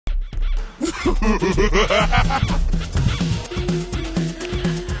Oh,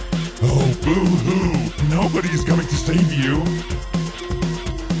 boo-hoo! Nobody's coming to save you!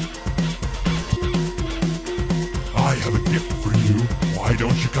 I have a gift for you. Why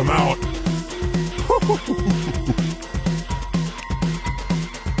don't you come out?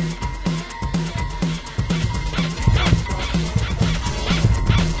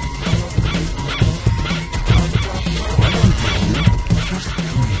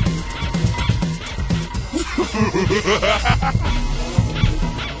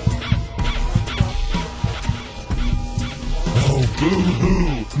 Oh,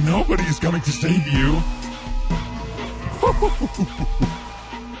 boo-hoo! Nobody's coming to save you!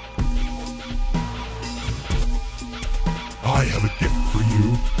 I have a gift for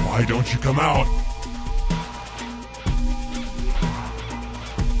you. Why don't you come out?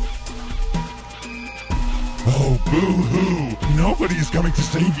 Oh, boo-hoo! Nobody's coming to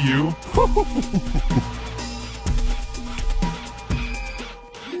save you!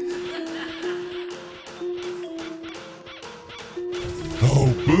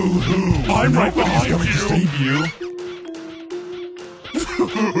 Oh, boo-hoo! I'm right behind you! Nobody's coming to save you!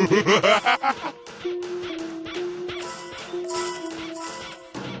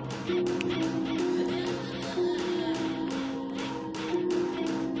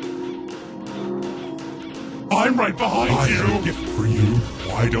 I'm right behind you! I have a gift for you.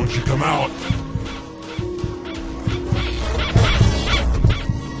 Why don't you come out?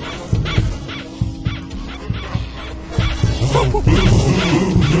 Oh,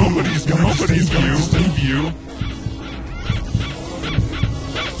 boo-hoo! Nobody's coming to save you!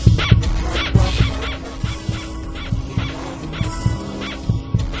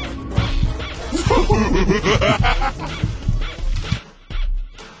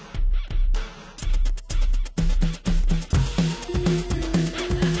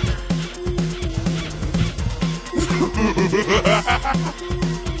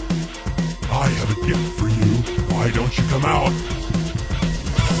 I have a gift for you. Why don't you come out?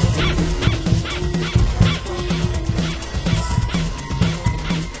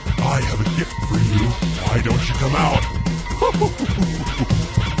 I have a gift for you. Why don't you come out? I have a gift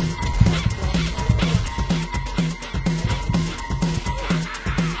for you.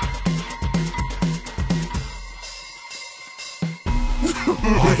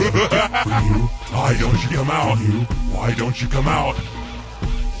 Why don't you come out? Why don't you come out?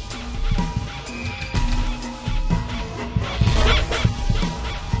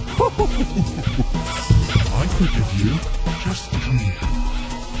 I forgive you. Just come here.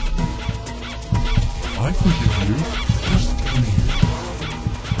 I forgive you. Just come here.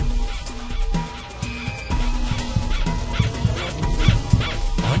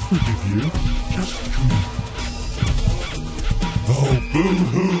 I forgive you. Just come here. Oh,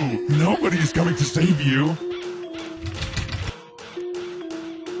 boo-hoo! Nobody's coming to save you!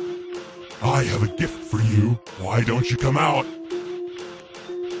 I have a gift for you. Why don't you come out?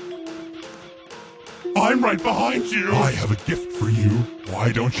 I'm right behind you! I have a gift for you.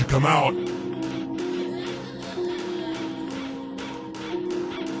 Why don't you come out?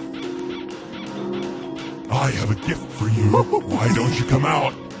 I have a gift for you. Why don't you come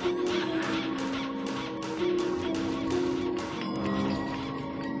out?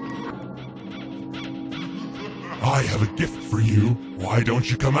 I have a gift for you. Why don't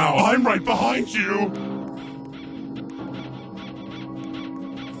you come out? I'm right behind you!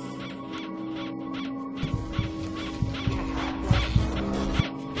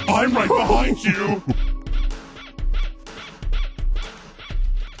 I'm right behind you!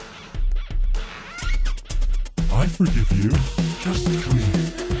 I forgive you. Just come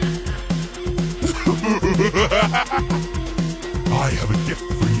here. I have a gift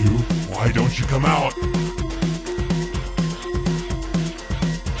for you. Why don't you come out?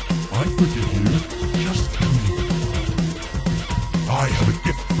 I forgive you. Just come here. I have a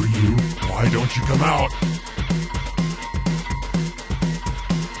gift for you. Why don't you come out?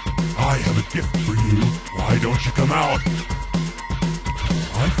 I have a gift for you. Why don't you come out?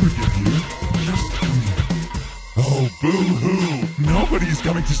 I forgive you. Just come here. Oh, boo-hoo! Nobody's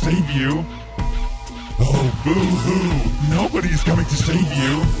coming to save you! Oh, boo-hoo! Nobody's coming to save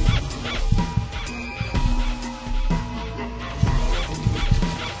you!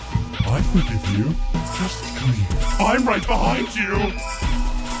 I forgive you. Just come here. I'm right behind you!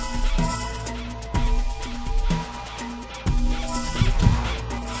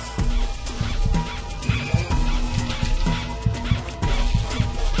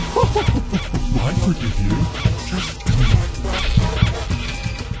 I forgive you. Just come here.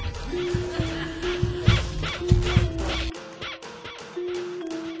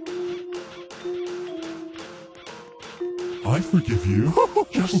 I forgive you.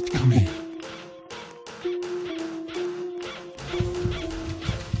 Just come here.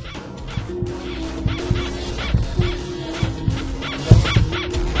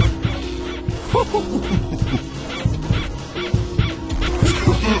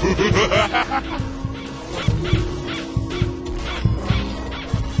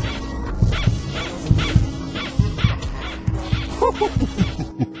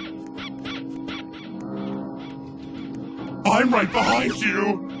 I'm right behind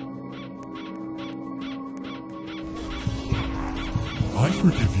you! I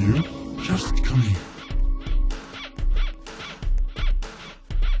forgive you. Just come here.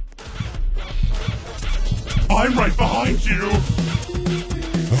 I'm right behind you!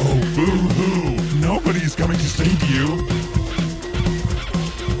 Oh, boo-hoo! Nobody's coming to save you!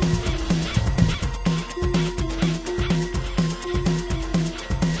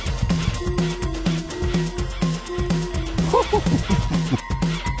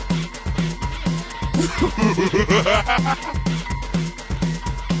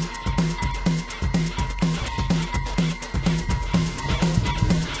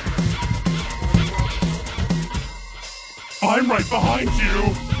 I'm right behind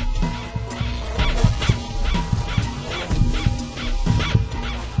you!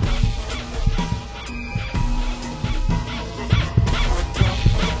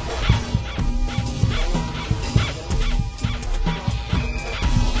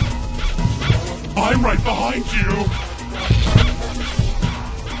 I'm right behind you!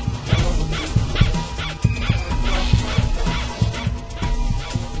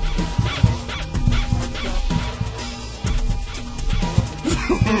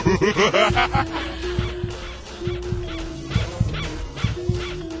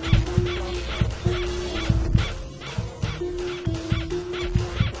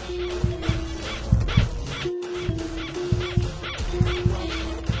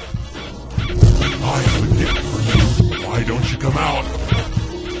 I have a gift for you. Why don't you come out?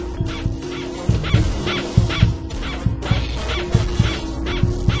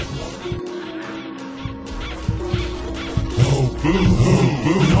 Oh, boo-hoo!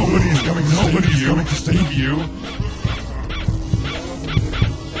 Boo! Nobody's coming to save you.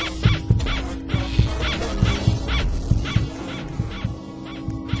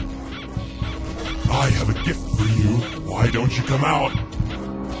 I have a gift for you. Why don't you come out?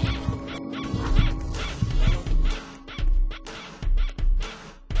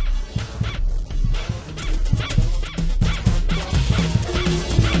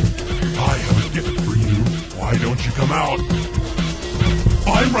 I have a gift for you. Why don't you come out?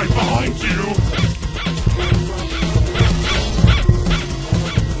 I'm right behind you!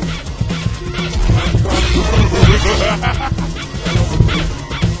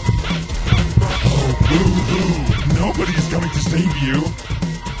 Oh, boo-hoo! Nobody's coming to save you!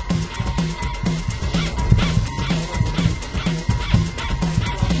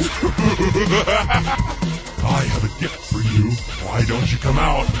 I have a gift for you. Why don't you come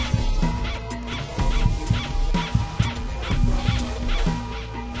out?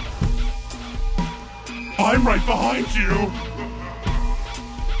 I'm right behind you!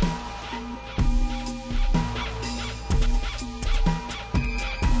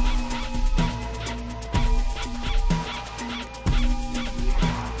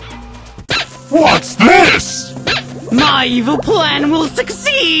 What's this? My evil plan will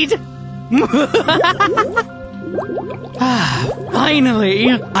succeed!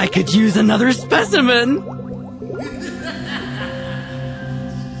 Finally! I could use another specimen!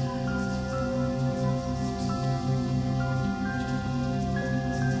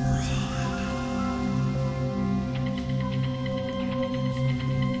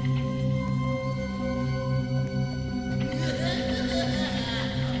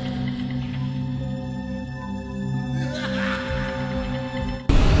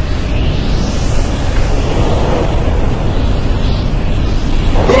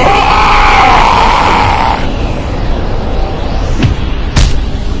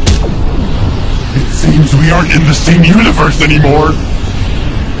 Seems we aren't in the same universe anymore!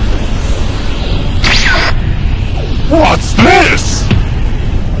 What's this?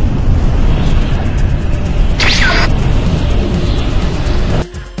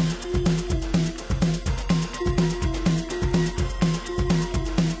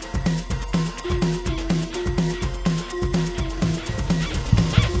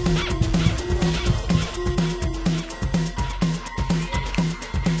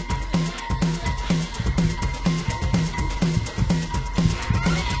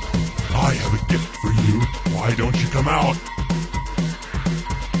 I have a gift for you. Why don't you come out?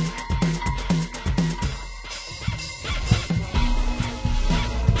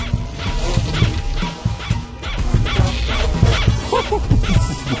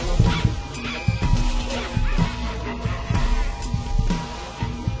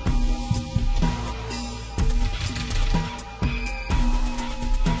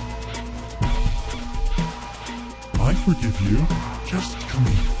 forgive you. Just come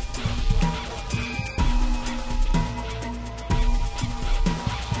here.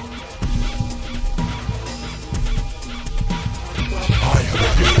 I have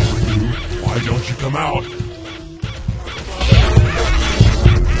a gift for you. Why don't you come out?